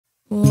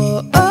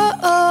Whoa, oh,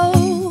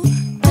 oh,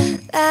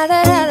 la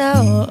da da da,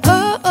 oh,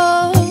 oh,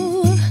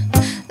 oh,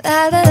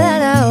 la da da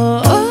da,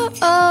 oh,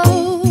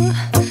 oh,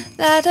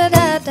 la da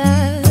da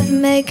da,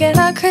 making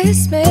our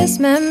Christmas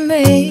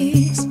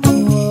memories.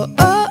 Whoa,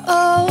 oh,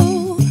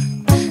 oh,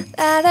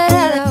 la da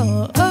da da,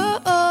 oh,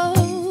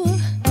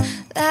 oh,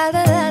 la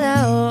da da da,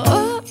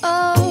 oh,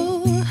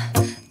 oh,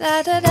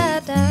 la da da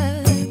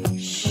da,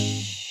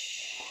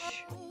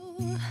 shh,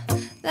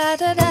 la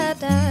da da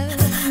da.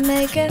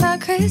 Making our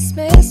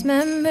Christmas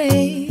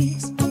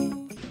memories.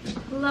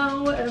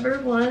 Hello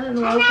everyone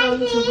and welcome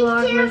to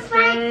Vlogmas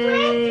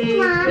Day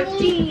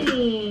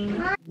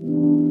 15.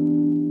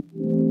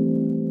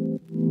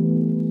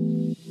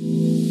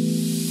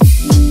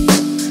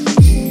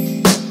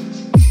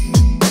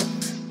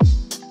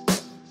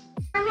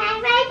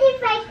 I'm ready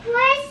for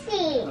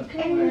Chrissy.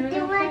 Okay,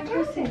 we're ready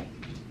for Chrissy.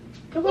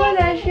 Come on,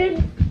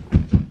 Ashton.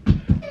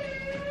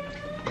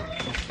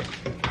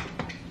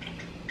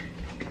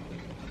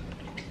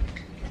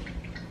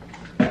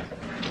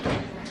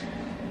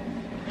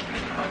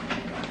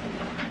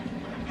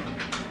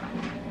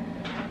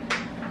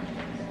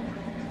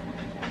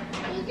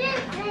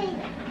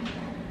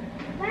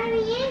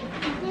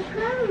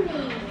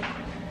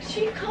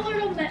 She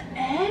colored on the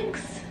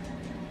eggs?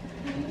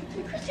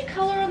 Did Chrissy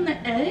color on the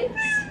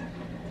eggs?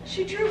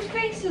 She drew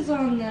faces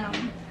on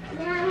them.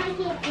 Now I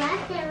just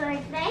thought there were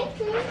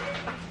faces.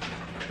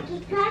 She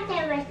thought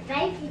there were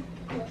faces.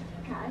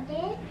 Called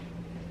it.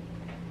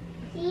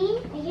 See?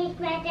 I just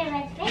thought there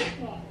was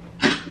faces.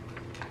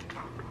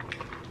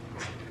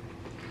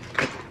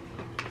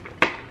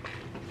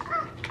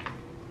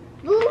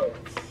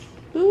 Boots.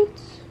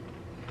 Boots.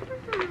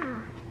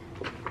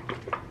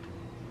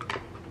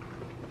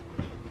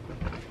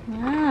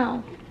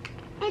 Wow.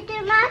 It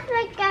reminds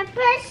like a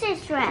princess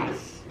dress.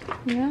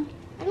 Yeah.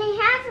 And they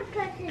have a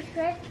princess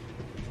dress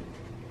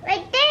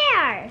right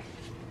there.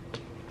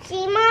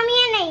 See, Mommy,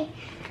 and they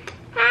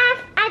have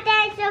a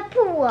dance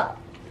pool.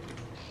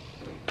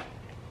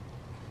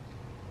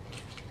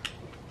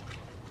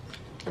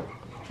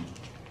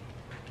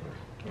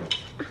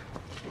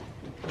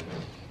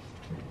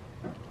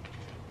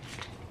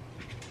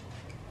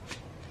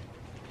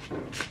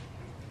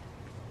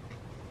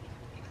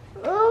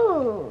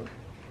 Ooh.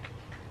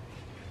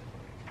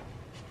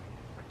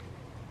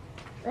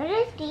 What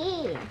is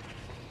these?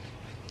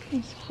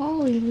 It's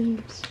holly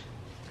leaves.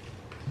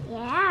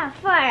 Yeah,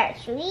 for a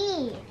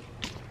tree.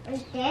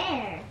 Right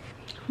there.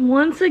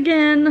 Once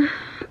again,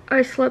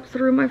 I slept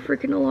through my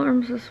freaking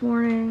alarms this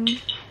morning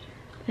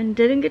and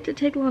didn't get to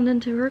take London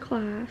to her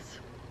class,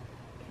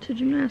 to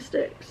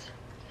gymnastics.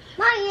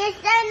 Mom, you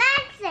said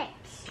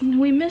gymnastics.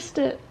 We missed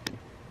it.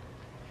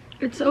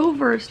 It's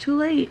over, it's too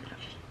late.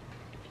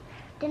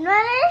 Then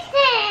what is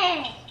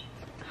it?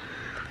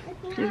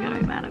 She's gonna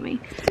be mad at me.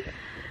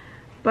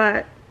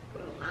 But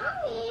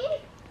Mommy.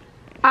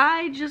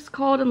 I just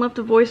called and left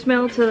a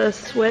voicemail to the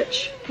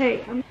switch.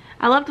 Hey,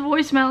 I left a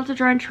voicemail to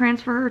try and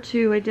transfer her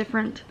to a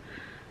different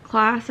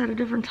class at a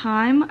different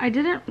time. I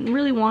didn't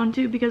really want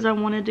to because I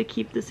wanted to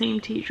keep the same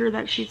teacher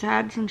that she's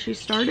had since she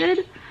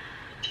started.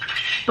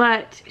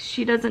 But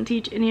she doesn't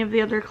teach any of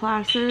the other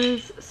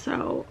classes,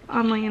 so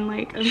I'm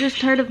just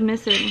tired of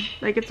missing.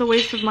 Like, it's a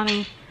waste of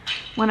money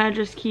when I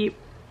just keep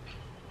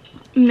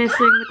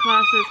missing the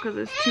classes because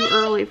it's too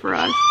early for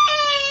us.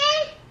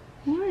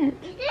 What? You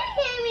didn't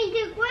take me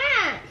to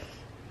grass.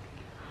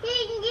 You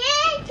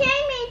didn't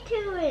take me to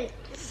it.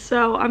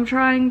 So I'm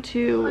trying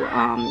to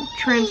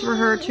transfer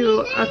her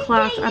to a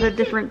class at a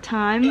different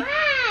time,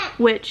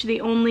 which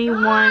the only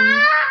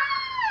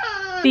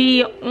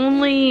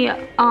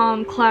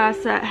class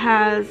that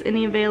has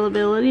any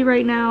availability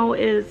right now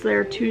is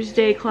their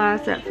Tuesday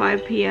class at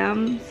 5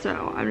 p.m.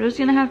 So I'm just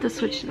gonna have to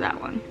switch to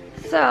that one.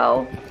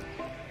 So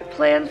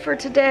plans for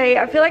today,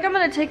 I feel like I'm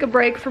gonna take a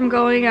break from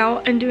going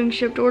out and doing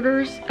shipped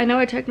orders. I know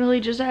I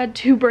technically just had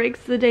 2 breaks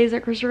the days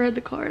that Christopher had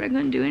the car and I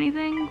couldn't do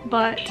anything,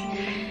 but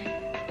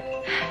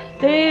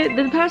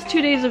the past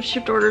 2 days of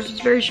shipped orders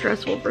was very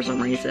stressful for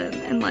some reason,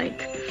 and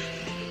like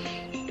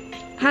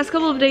past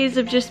couple of days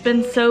have just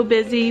been so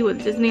busy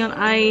with Disney on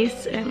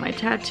Ice and my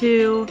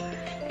tattoo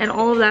and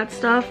all of that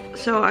stuff.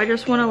 So I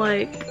just want to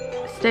like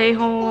stay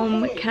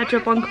home, catch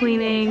up on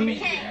cleaning,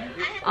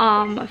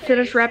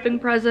 finish wrapping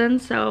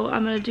presents. So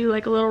I'm gonna do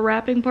like a little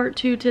wrapping part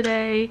 2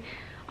 today,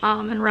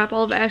 and wrap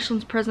all of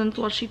Ashlyn's presents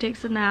while she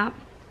takes a nap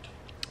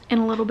in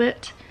a little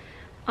bit.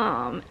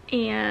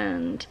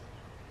 And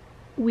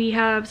we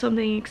have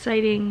something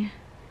exciting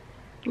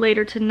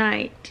later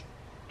tonight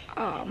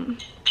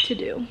to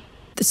do.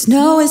 The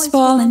snow is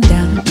falling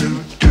down.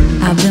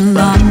 I've been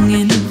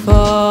longing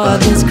for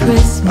this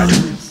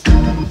Christmas,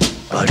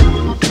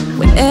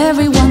 when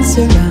everyone's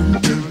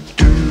around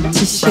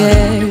to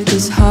share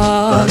this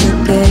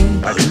holiday.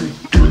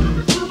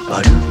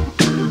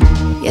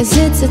 Yes,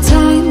 it's a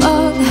time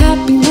of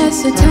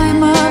happiness, a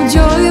time of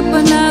joy,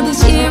 but now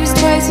this year is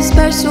twice as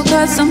special,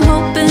 'cause I'm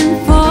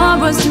hoping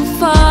for us to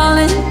fall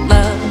in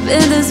love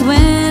in this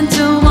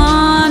winter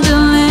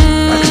wonderland.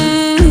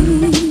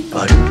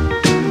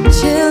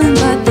 Chilling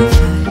by the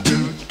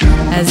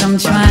fire as I'm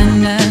trying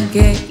trying to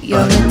get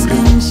your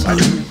attention,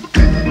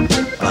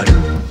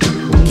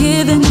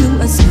 giving you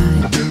a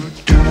smile,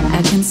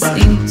 I can't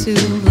seem to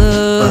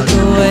look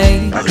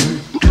away.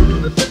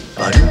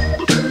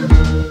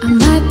 I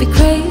might be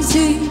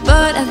crazy,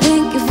 but I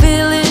think you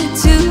feel it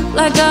too.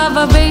 Like a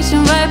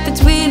vibration right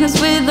between us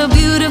with a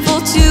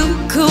beautiful two.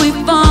 Could we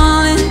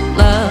fall in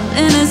love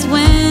in this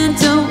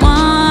winter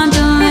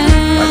wonderland?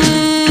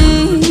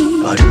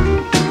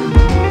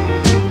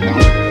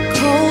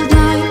 Cold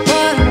night,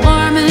 but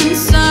warm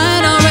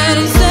inside.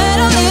 Already said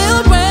a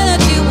little prayer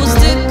that you will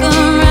stick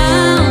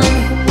around.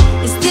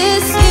 Is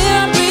this year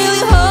I'm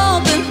really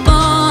hoping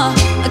for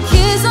a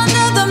kiss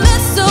under the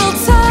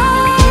mistletoe?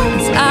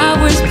 As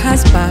hours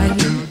pass by,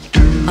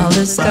 all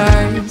the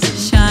stars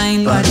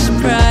shine much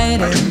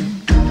brighter.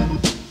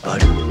 Or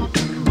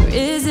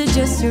is it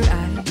just your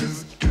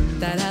eyes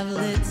that have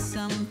lit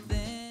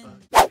something?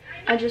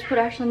 I just put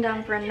Ashlyn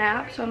down for a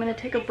nap, so I'm gonna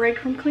take a break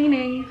from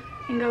cleaning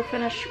and go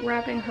finish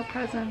wrapping her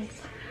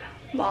presents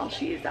while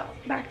she's out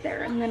back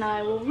there, and then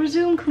I will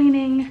resume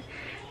cleaning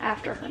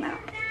after her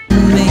nap.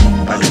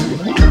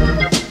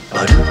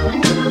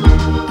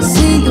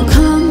 See you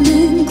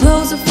coming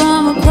closer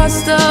from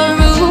across the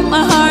room.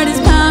 My heart is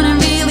pounding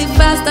really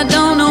fast, I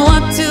don't know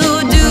what to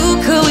do.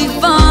 Could we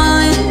fall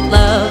in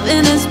love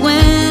in this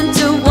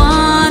winter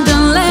wonderland?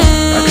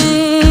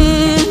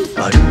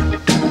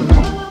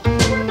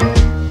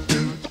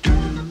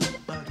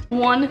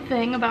 One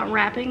thing about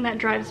wrapping that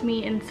drives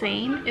me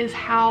insane is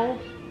how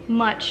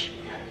much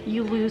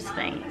you lose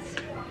things.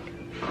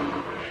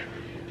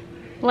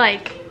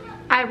 Like,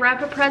 I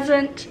wrap a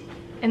present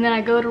and then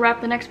I go to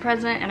wrap the next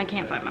present and I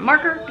can't find my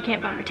marker, I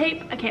can't find my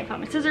tape, I can't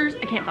find my scissors,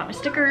 I can't find my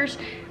stickers.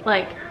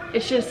 Like,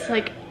 it's just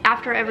like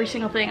after every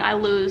single thing I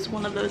lose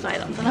one of those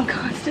items, and I'm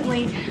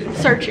constantly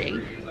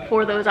searching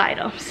for those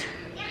items.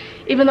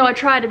 Even though I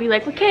try to be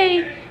like,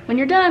 okay, when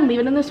you're done, leave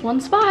it in this one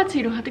spot so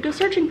you don't have to go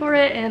searching for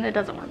it, and it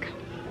doesn't work.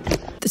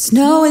 The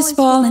snow is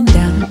falling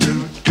down,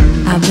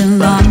 I've been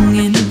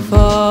longing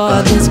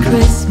for this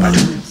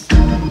Christmas,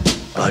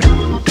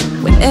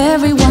 when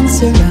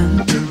everyone's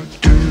around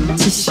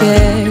to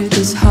share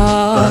this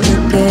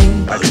holiday.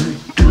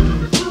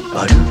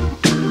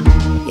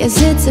 Yes,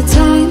 it's a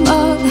time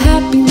of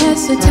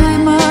happiness, a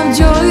time of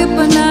joy,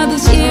 but now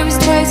this year is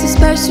twice as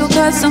special,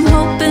 'cause I'm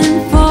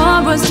hoping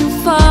for us to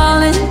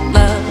fall in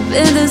love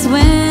in this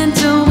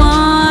winter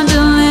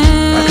wonderland.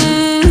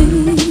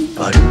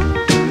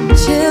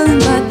 Chilling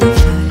by the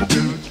fire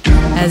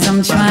as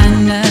I'm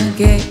trying to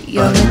get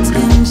your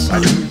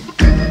attention,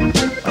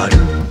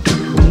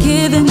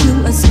 giving you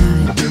a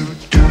smile,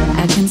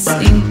 I can't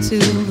seem to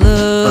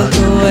look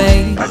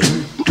away.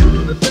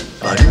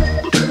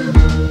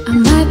 I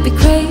might be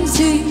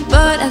crazy,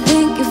 but I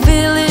think you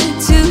feel it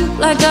too.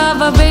 Like a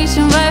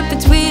vibration right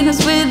between us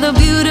with a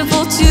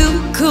beautiful two.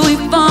 Could we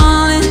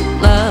fall in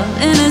love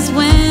in this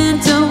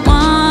winter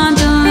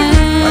wonderland?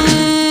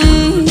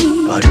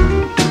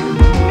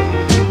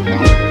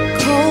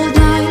 Cold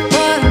night,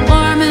 but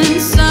warm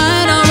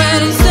inside.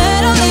 Already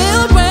said a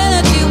little prayer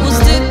that you will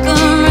stick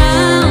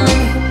around.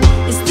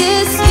 Is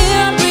this year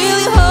I'm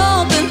really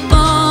hoping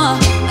for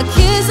a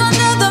kiss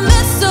under the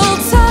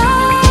mistletoe?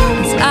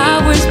 As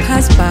hours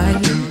pass by,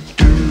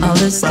 all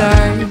the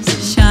stars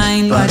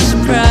shine much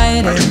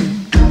brighter.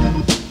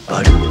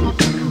 Or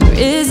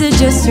is it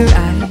just your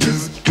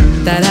eyes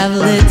that have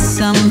lit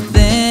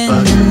something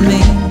in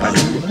me?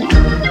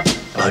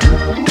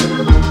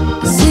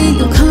 See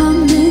you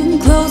coming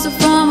closer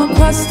from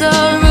across the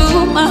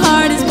room. My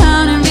heart is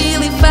pounding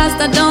really fast,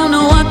 I don't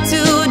know what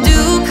to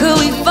do. Could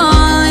we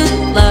fall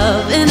in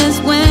love in this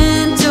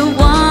winter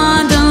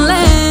wonderland?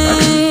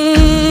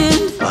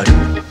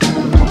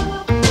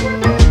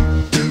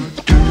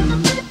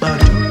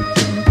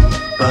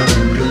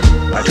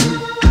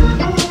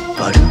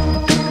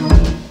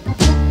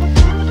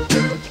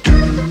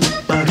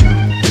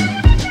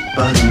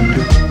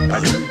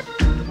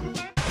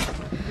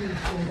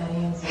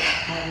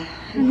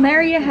 And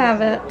there you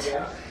have it.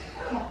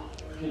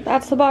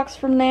 That's the box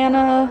from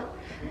Nana.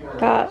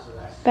 Got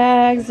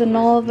bags and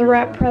all of the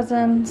wrap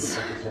presents.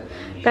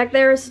 Back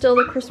there is still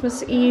the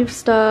Christmas Eve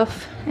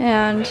stuff,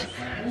 and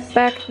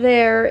back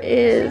there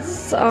is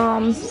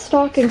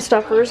stocking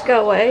stuffers.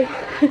 Go away.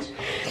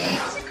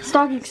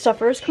 Stocking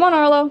stuffers. Come on,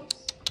 Arlo.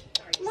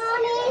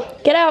 Mommy,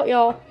 Get out,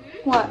 y'all.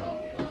 What?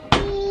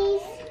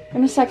 please.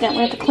 In a second.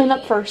 We have to clean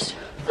up first.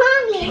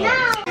 Mommy,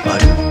 no.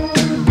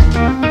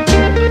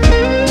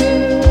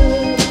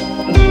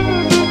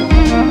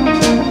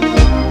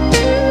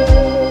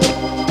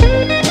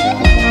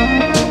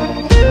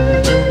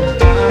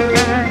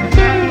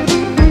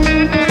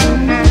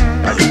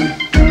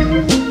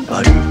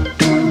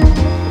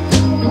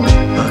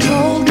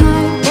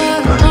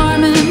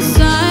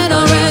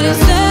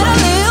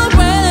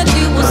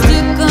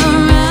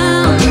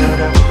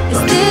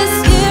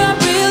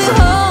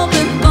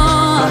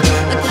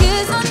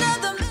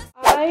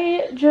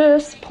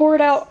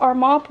 Poured out our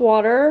mop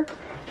water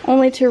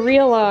only to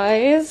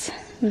realize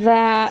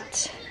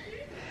that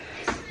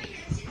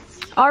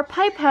our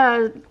pipe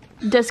had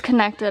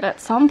disconnected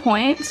at some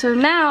point, so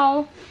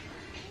now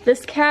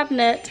this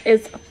cabinet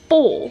is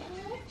full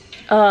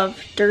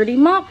of dirty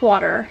mop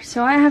water.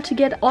 So I have to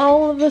get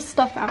all of this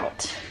stuff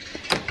out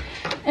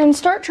and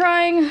start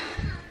trying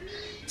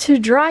to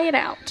dry it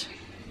out.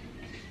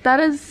 That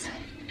is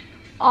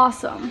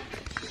awesome.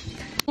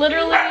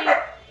 Literally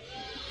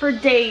for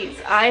days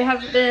I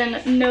have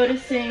been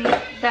noticing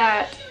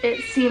that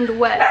it seemed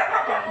wet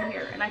down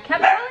here, and I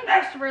kept telling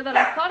Christopher that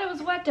I thought it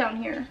was wet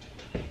down here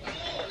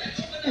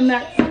and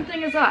that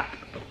something is up,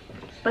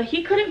 but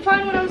he couldn't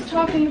find what I was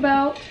talking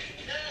about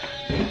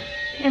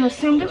and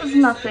assumed it was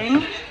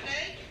nothing,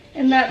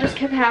 and that just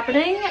kept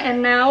happening.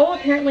 And now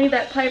apparently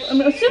that pipe,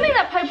 I'm assuming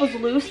that pipe was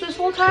loose this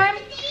whole time,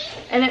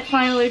 and it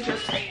finally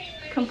just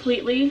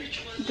completely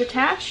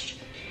detached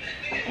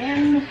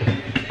and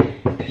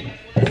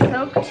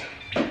soaked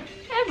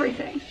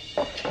everything.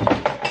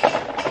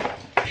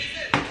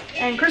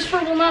 And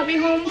Christopher will not be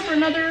home for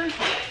another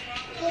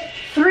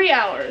 3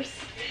 hours.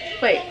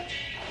 Wait.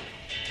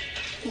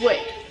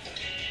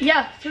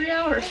 Yeah, 3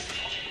 hours.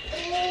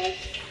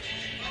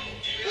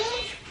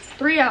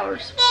 3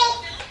 hours.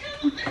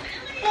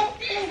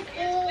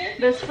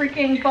 This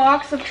freaking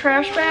box of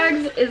trash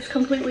bags is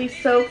completely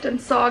soaked and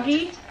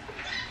soggy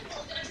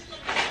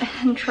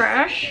and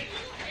trash.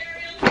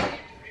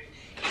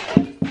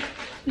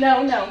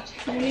 No,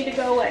 you need to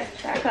go away.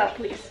 Back up,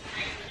 please.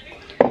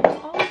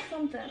 Always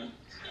something.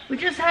 We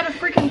just had a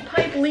freaking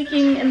pipe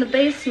leaking in the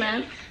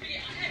basement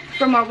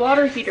from our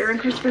water heater, and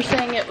Christopher's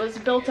saying it was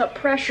built up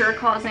pressure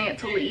causing it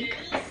to leak.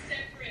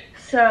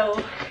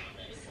 So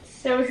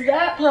there was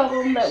that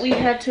problem that we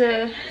had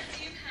to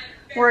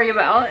worry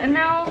about, and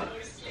now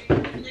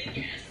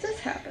this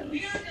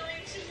happens.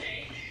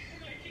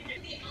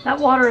 That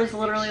water is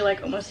literally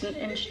like almost an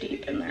inch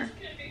deep in there.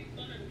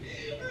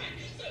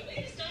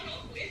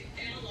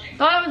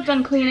 Thought I was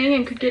done cleaning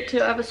and could get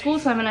to, I have a school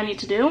assignment I need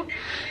to do,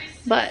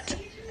 but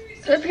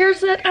it appears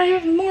that I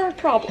have more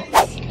problems.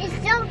 It's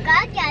so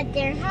dark out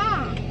there,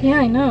 huh? Yeah,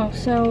 I know.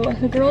 So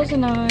the girls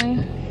and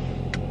I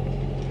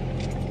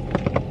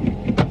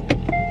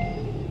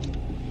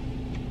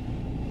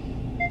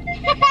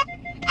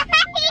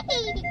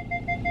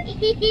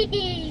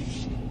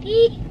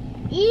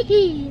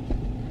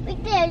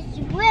Look, there's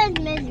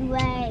Christmas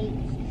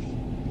lights.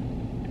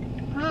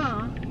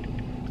 Huh?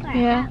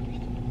 Yeah.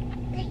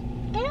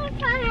 They're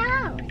our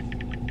house.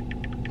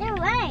 They're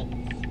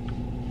lights.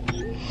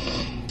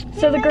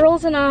 So the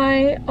girls and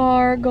I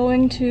are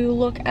going to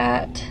look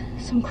at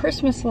some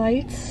Christmas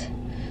lights.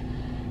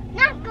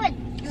 Not good.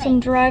 Some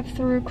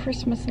drive-through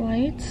Christmas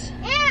lights.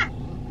 Yeah.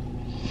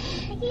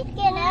 I keep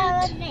getting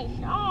out of my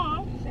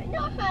socks. I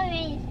don't have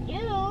any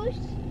shoes.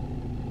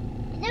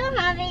 I don't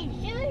have any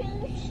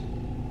shoes.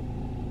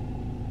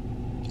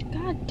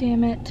 God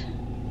damn it.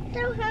 I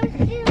don't have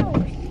shoes.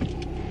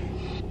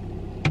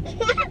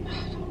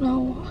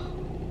 No.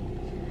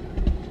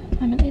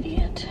 I'm an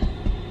idiot.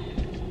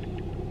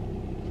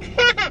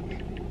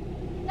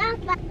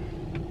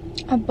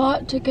 I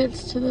bought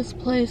tickets to this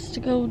place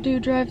to go do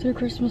drive-through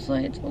Christmas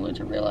lights, only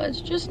to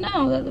realize just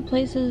now that the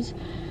place is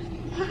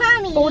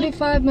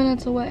 45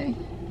 minutes away.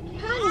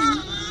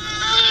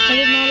 I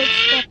did not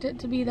expect it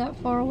to be that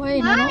far away,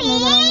 and I don't know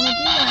that I want to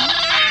do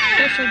that,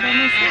 especially by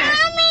myself.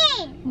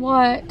 Mommy!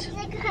 What?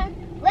 Like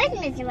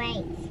Christmas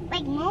lights,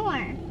 like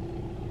more.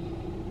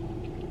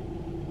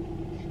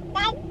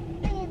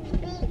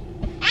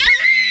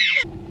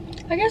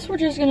 I guess we're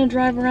just gonna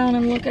drive around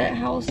and look at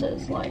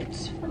houses'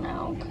 lights for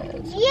now,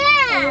 because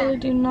I really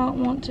do not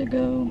want to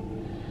go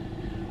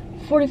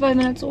 45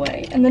 minutes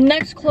away. And the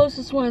next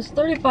closest one is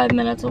 35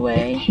 minutes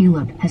away.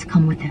 Caleb has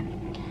come with him.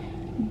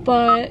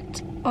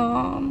 But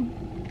I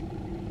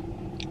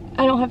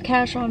don't have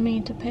cash on me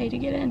to pay to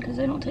get in because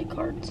they don't take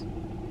cards.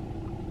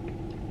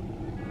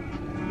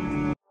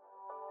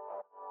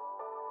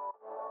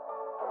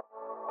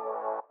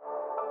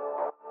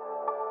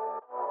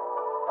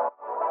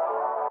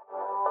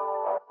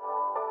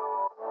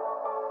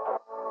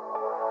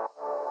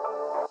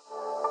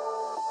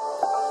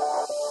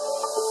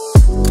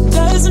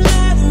 Doesn't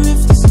matter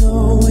if the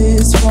snow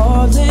is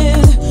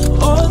falling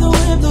or the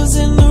windows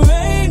in the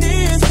rain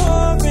is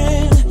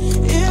pouring.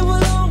 It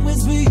will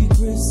always be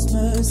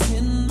Christmas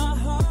in my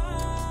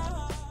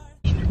heart.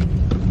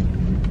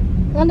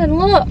 London,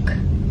 look!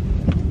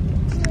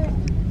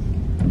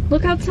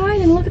 Look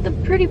outside and look at the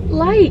pretty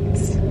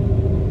lights.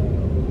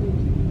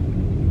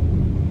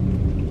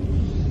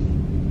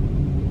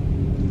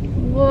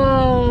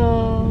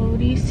 Whoa,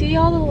 do you see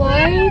all the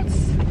lights?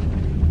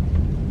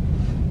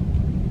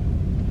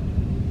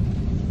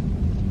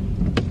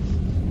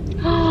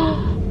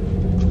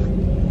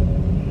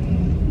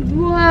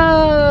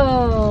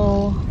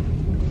 Whoa!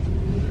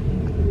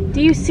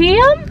 Do you see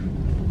them?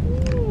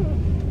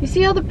 You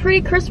see all the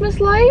pretty Christmas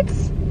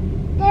lights?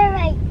 They're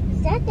like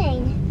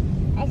something.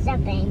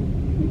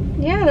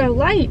 Yeah, they're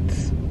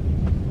lights.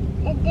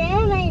 And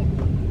they're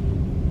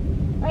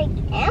like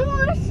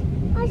animals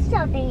or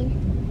something.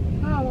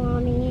 Oh,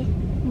 Mommy.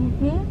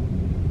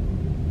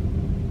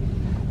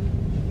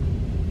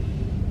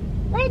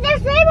 Wait,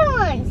 there's favorite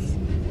ones.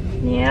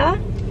 Yeah?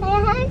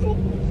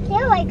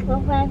 They're like like a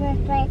weather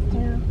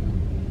breakthrough.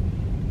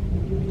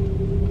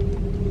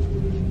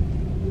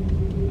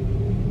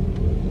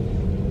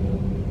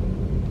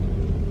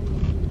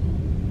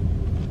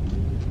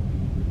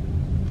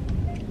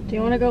 Do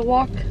you want to go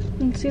walk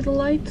and see the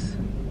lights?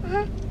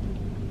 Uh-huh.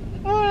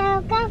 And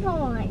I'll go for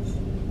once.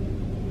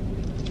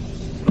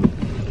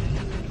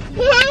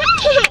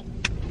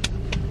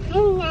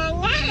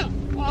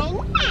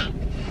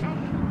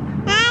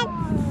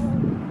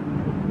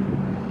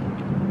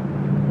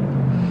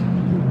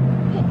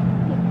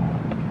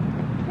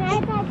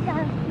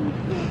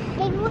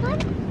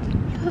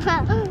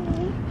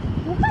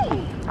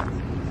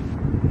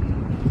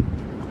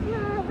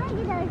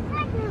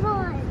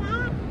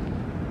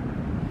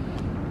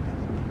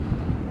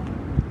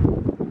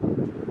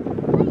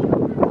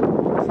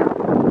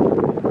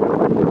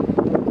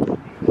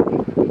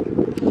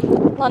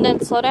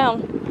 London, slow down.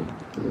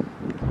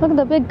 Look at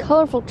the big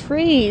colorful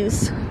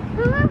trees.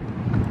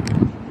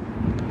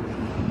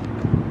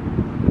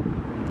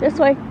 This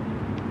way.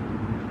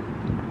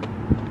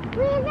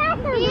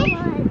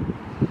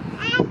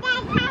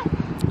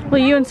 Will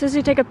you and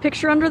Sissy take a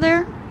picture under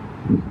there?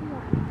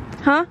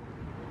 Huh?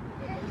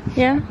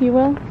 Yeah, you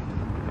will?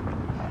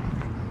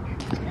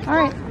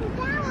 Alright.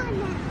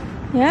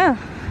 Yeah.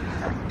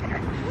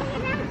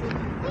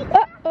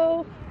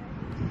 Uh-oh.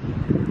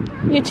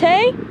 You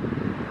Tay?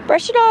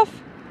 Brush it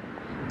off.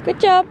 Good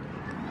job.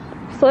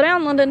 Slow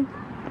down, London.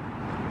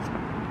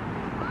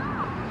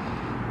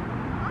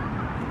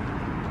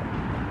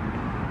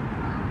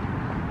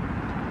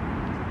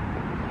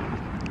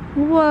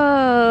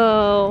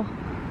 Whoa.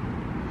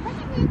 Look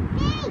at this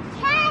big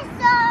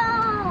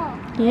castle.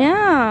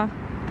 Yeah.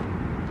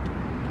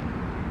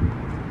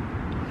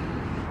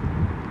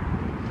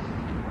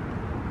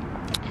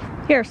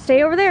 Here,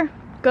 stay over there.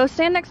 Go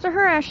stand next to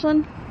her,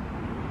 Ashlyn.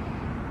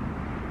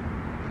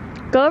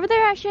 Go over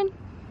there, Ashlyn.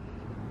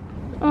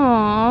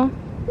 Aww.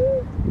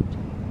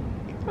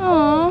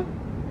 Aww.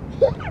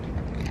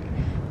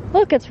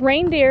 Look, it's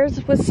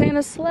reindeers with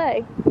Santa's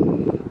sleigh.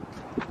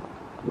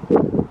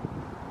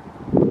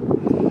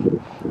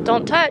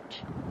 Don't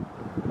touch.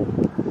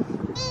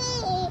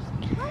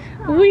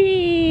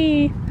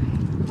 Wee.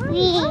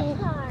 Mommy.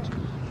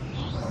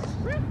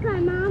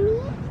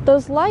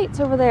 Those lights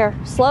over there.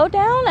 Slow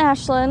down,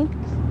 Ashlyn.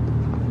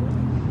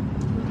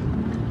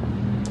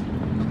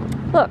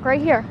 Look, right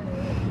here.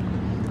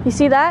 You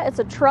see that? It's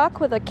a truck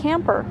with a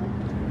camper.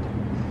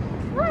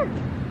 Look,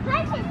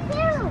 presents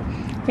too.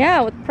 Yeah,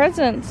 with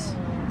presents.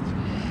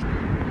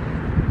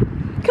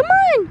 Come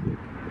on!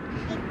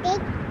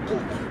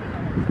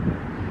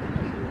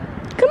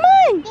 Come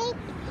on!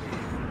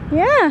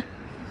 Yeah.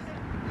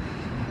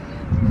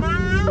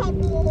 Bye,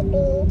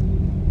 baby.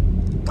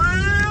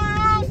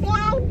 Bye,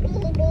 baby.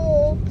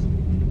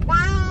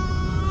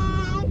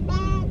 Bye,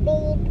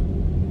 baby.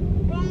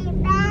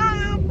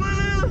 Bye,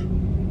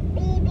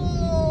 baby.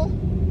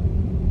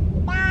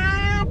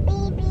 Bye,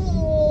 baby.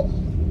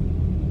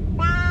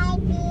 Bye,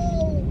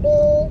 baby.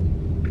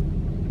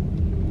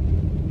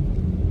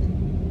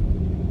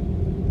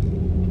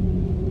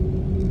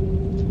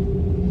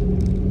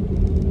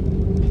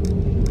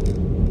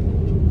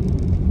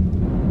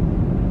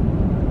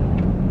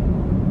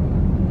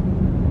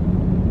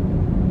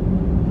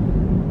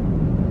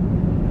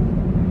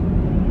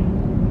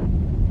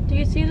 Do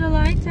you see the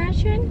lights,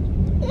 Ashlyn?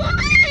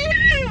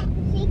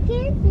 She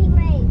can't see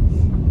lights.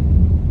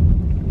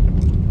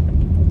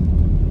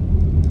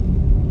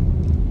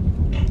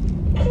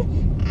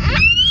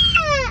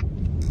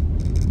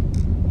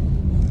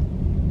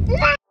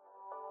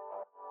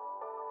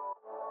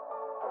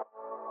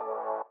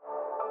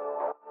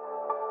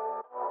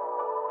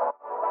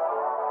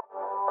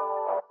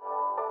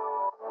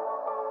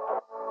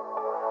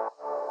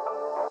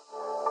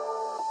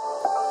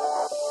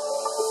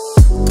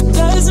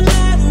 Doesn't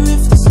matter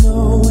if the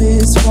snow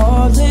is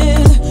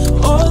falling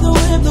or the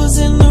wind blows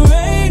and the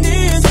rain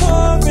is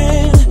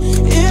pouring.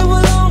 It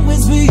will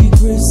always be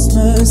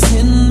Christmas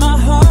in my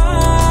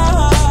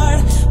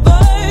heart.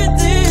 But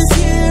this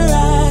year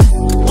I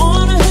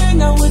wanna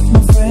hang out with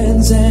my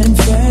friends and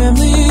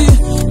family,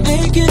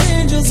 making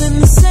angels in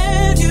the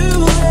sand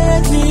you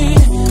and me.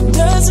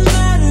 Doesn't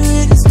matter,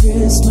 it is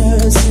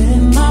Christmas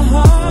in my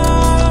heart.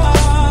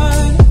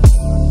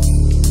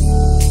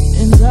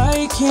 And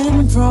I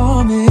can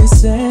promise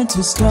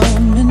Santa's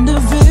coming to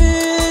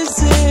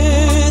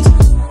visit.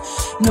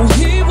 No,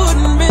 he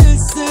wouldn't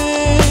miss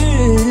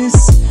this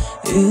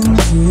in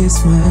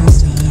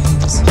Christmas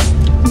times.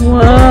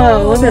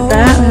 Whoa, look at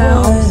that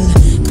house.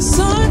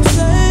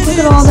 Look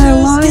at all that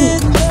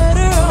light.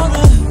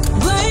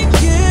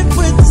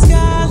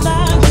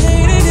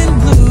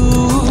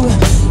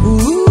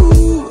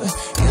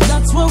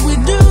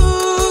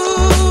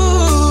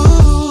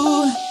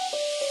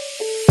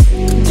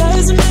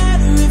 Doesn't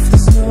matter if the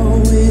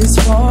snow is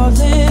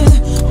falling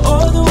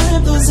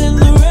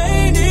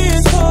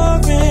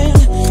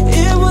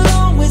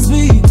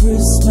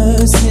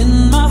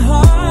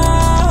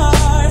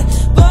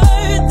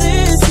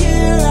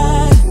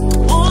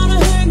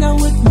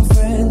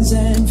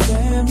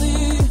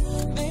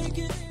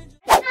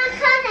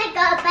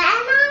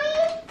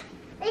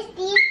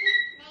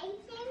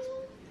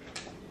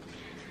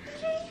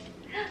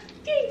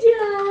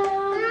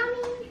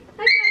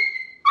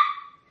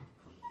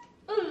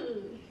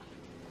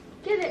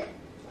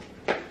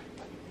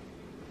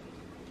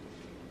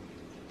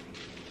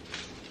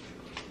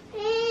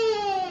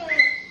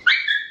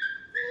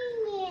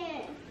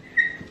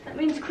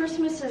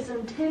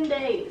 10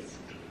 days.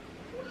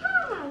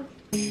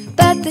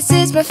 But this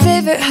is my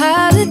favorite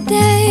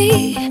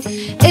holiday.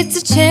 It's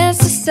a chance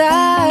to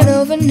start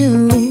over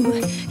new.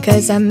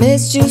 'Cause I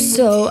missed you,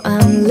 so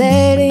I'm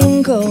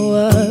letting go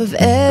of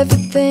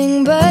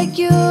everything but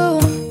you.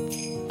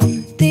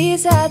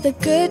 These are the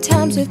good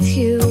times with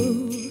you.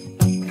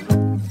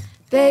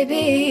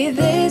 Baby,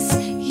 this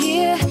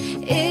year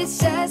it's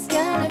just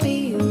gonna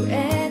be you.